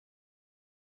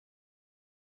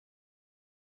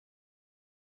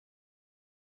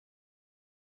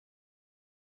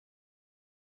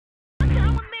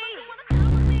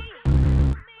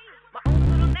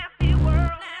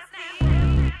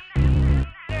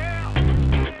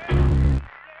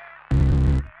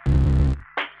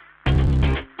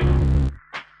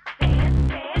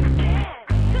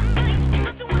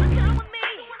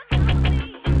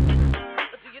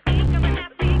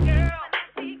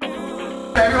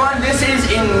everyone, this is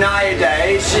Inaya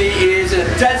Day. She is a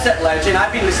dead set legend.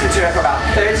 I've been listening to her for about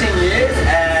 13 years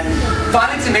and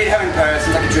finally to meet her in person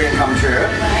is like a dream come true.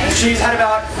 She's had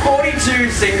about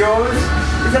 42 singles.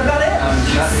 Is that about it?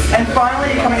 And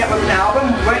finally coming out with an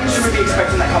album. When should we be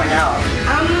expecting that coming out?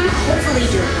 Hopefully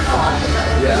during the fall.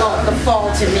 Yeah. Well, the fall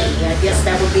to me. I guess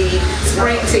that would be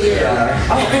spring to you.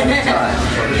 Yeah. Oh,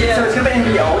 yeah. So it's going to be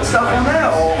any old stuff on there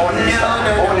or new stuff?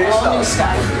 No, all new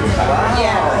stuff. Wow.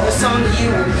 Yeah, the song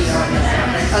You will be on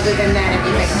there. Other than that,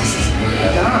 everything else is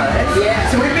nice. Yeah.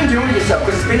 So we've been doing this stuff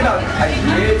because it's been about a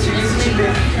year, 2 years since you've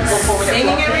been performing.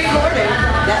 Singing and recording.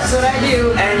 That's what I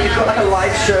do. And you've got like a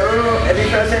live show every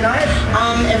Thursday night?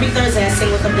 Every Thursday I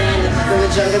sing with a band at the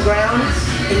Village Underground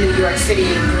in New York City,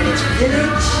 in Greenwich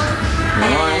Village.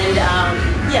 And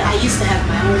yeah, I used to have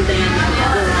my own band and we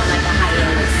were on like a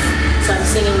hiatus. So I'm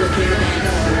singing with their band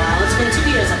for a while. It's been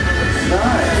 2 years I've been with them.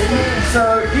 Nice.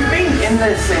 So you've been in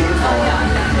this scene for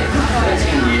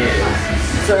 13 years.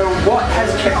 So what has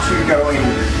kept you going?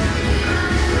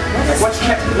 Like what's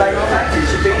kept, like the fact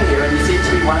is you've been here and you seem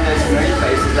to be one of those familiar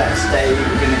faces that stay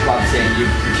within the club scene.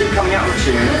 You keep coming out with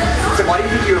tunes. So why do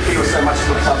you think you appeal so much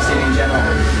to the club scene in general?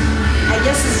 I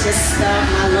guess it's just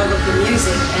my love of the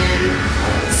music, and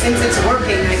since it's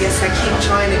working, I guess I keep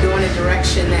trying to go in a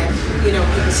direction that, you know,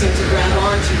 people seem to grab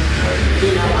onto.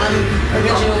 You know, I'm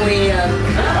originally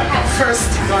first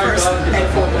and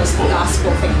foremost the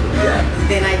gospel thing.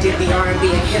 Then I did the R&B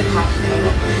and hip hop thing,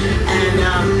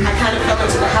 and I kind of fell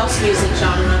into the house music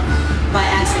genre by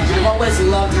accident. I've always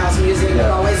loved house music.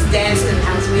 I've always danced in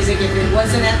house music. If it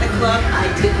wasn't at the club, I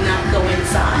did not go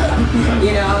inside.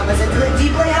 You know, if I said, do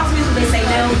you play house music? They say,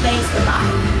 no, thanks, goodbye.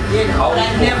 You know, but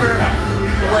I never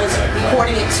was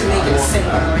recording it to make it a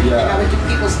single or anything. I would do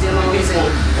people's demos and,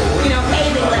 you know,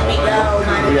 hey, they let me go,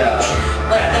 kind of thing.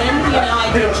 But then, you know, I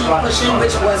did Keep Pushing,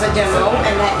 which was a demo,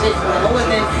 and that did well.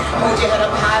 And then Hold Your Head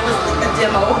Up High was a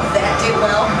demo, that did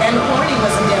well. And Horny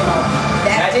was a demo,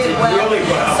 that did well. Really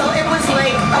well. So it was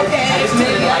like, okay,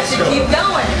 maybe I should keep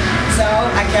going. So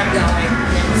I kept going.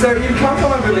 So you come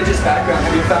from a religious background.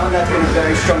 Have you found that's been a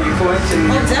very strong influence in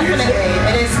your definitely.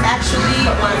 music? It is actually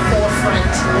my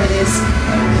forefront. It is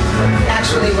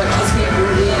actually what keeps me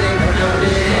rooted and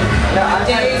grounded. On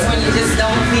days when you just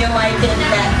don't feel like it,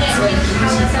 that's what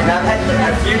keeps you. Now I've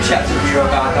had a few chats with you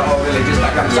about the whole religious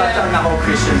background. So I've done the whole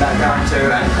Christian background too.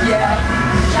 And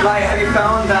like, have you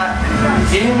found that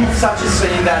in such a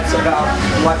scene that's about,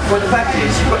 like, well, the fact is,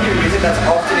 you've got your music that's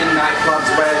often in nightclubs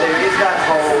where there is that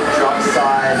whole drug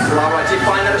side, blah, blah. Do you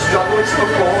find that a struggle to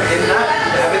perform in that,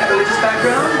 having a religious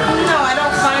background? No, I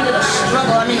don't find it a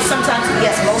struggle. I mean, sometimes,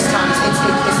 yes, most times it's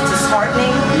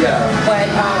disheartening. But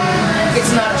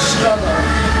it's not a struggle.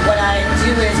 What I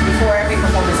do is, before every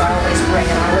performance, I always pray,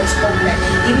 and I always hope that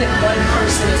even if one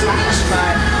person is reached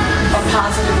by a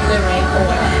positive lyric,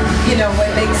 or, you know,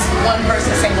 what makes one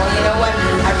person say, well, you know what,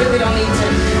 I really don't need to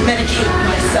medicate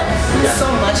myself so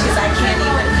much because I can't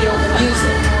even feel the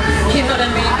music. You know what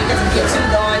I mean? Because if you're too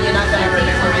gone, you're not going to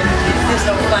remember it. There's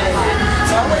no fun in it.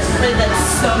 So I always pray that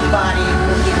somebody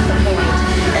will get the point,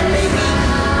 and maybe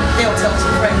they'll tell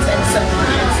two friends, and so on,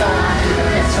 and so on,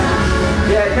 and so on.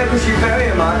 Yeah, because you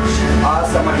very much are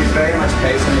someone who's very much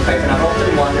based on your faith, and I've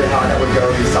often wondered how that would go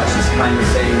with such a kind of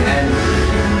scene. And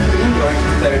you've been going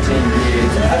for 13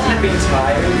 years. Hasn't it been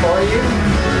tiring for you?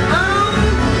 No.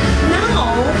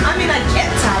 I mean, I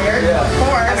get tired, of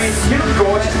course. I mean, you look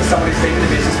gorgeous for someone who's been in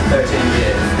the business for 13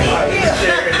 years. Thank you.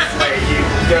 Seriously, you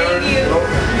don't Thank you. look...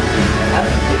 How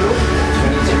do you look?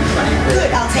 22, 23.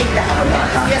 Good, I'll take that.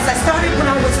 Yes, I started when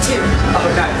I was 2. Oh,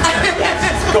 nice.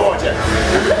 Yes, gorgeous.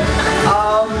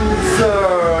 So,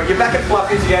 you're back at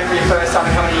Fluffies again for your first time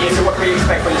in how many years? So what can we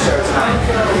expect for your show tonight?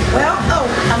 Well,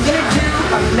 I'm going to do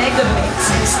a mega mix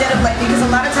instead of like, because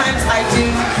a lot of times I do,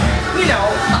 you know,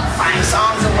 5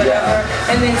 songs or whatever,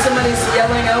 and then somebody's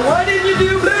yelling, oh, why didn't you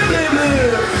do blah, blah,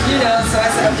 blah? You know, so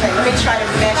I said, okay, let me try to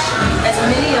mesh as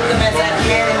many of them as I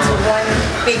can into one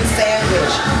big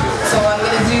sandwich. So I'm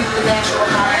going to do the natural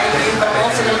high, but I'm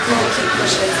also going to do the Keep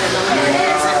Pushing and the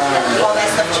Luminaries and all that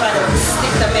stuff, try to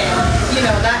stick them in. You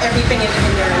know, not everything in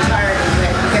their entirety,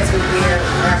 but because we're weird,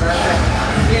 whatever,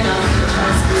 you know.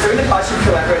 So in the past you've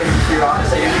collaborated with a few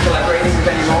artists. Are you collaborating with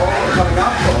any more coming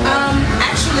up?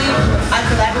 Actually, I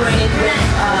collaborated with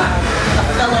a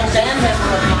fellow band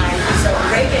member of mine who's a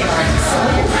reggae artist.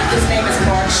 His name is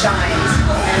Mark Shines,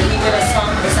 and we did a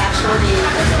song that's actually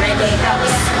reggae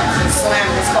house slam.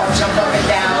 It's called Jump Up and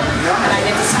Down, and I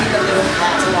get to speak a little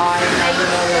patois,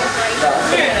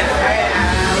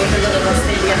 with a little West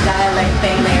Indian dialect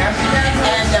thing there.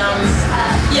 And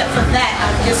yeah, for that,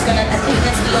 I'm just gonna, I think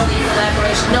that's the only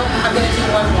collaboration. No, I'm gonna do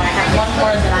one more. I have one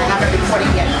more that I haven't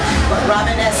recorded yet. But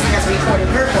Robin S. has recorded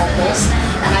her vocals,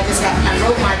 and I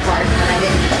wrote my part, but I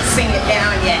didn't sing it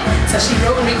down yet. So she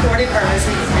wrote and recorded hers,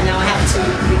 and now I have to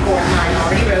record mine. I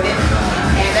already wrote it,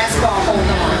 and that's called Hold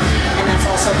On, and that's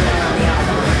also going on the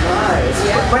album. Nice.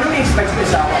 Yeah. When are we expecting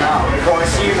this album out?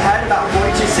 Because you've had about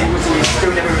 42 singles and you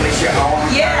still never released your own.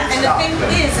 Yeah, and the thing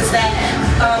is that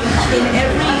in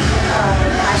every,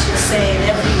 I should say, in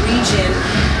every region,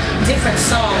 different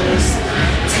songs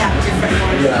tap different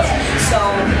markets. Yeah. So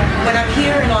when I'm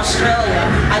here in Australia,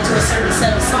 I do a certain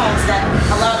set of songs that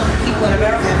a lot of people in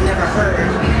America have never heard,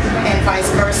 and vice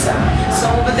versa. So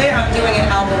over there, I'm doing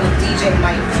an album with DJ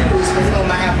Mike Cruz, with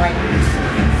whom I have like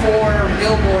 4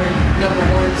 Billboard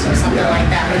 #1s or something like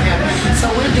that with him. So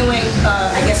we're doing,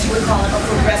 I guess you would call it a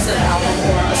progressive album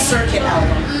or a circuit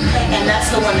album. And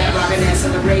that's the one that Robin S.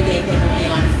 and the reggae thing will be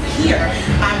on. Here,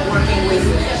 I'm working with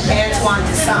Antoine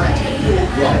Desant, who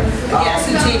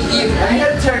did You. Have you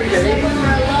heard Toby?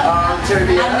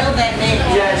 I know that name.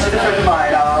 Yeah, she's a friend of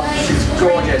mine. She's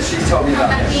gorgeous. She's told me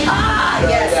about it. Ah,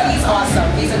 yes, he's awesome.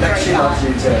 He's a great guy. She loves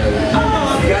you too.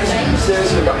 You guys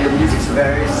seriously got your music's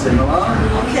very similar.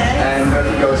 Okay. And both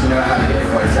of you guys know how to get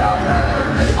your voice out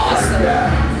there. Awesome. Yeah.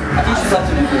 I think she's lots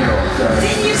of New York. So.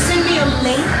 Didn't you send me a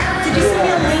link? Did you send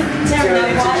me a link to her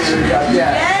that watch?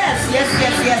 Yes.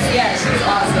 She's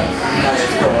awesome.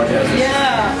 She's gorgeous.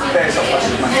 Yeah. Very soft.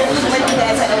 It looks like you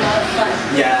guys had a lot of fun.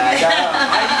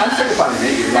 Yeah. I'm super fun to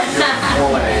meet you. Like, you're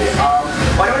quality.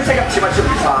 I don't want to take up too much of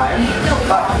your time,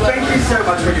 but thank you so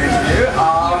much for your interview.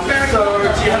 So,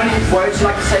 do you have any words you'd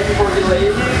like to say before you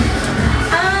leave?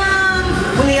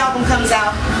 When the album comes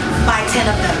out, buy 10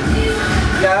 of them.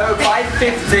 No, 5:15.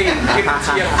 Give it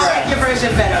to your friend. Your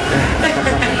version better.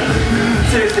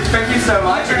 Seriously, thank you so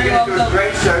much. You're very welcome. It was a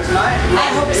great show tonight.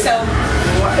 I hope so.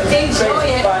 Enjoy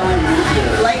it.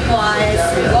 Likewise.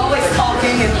 We're always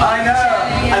talking and I know.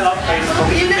 chatting. I love Facebook.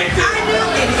 You know, I know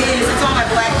it is. It's on my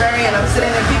BlackBerry, and I'm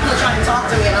sitting there. People are trying to talk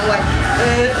to me, and I'm like,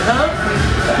 huh?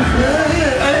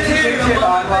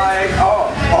 I'm like,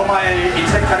 all my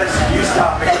internet kind of used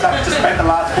up because I've just spent the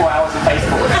last 4 hours on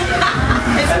Facebook.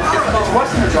 It's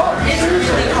worse than the job. It's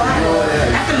really horrible.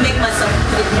 I have to make myself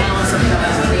put it down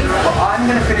sometimes. Well, I'm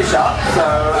going to finish up, so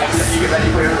I can let you get ready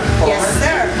for your performance. Yes,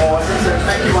 sir. Awesome. So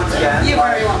thank you once again. You're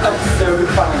very welcome. So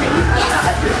good fun with me. Yes. I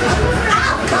had to.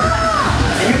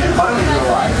 And you can follow me in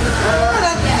real life. Oh,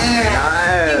 that's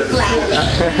nice.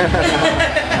 Glad.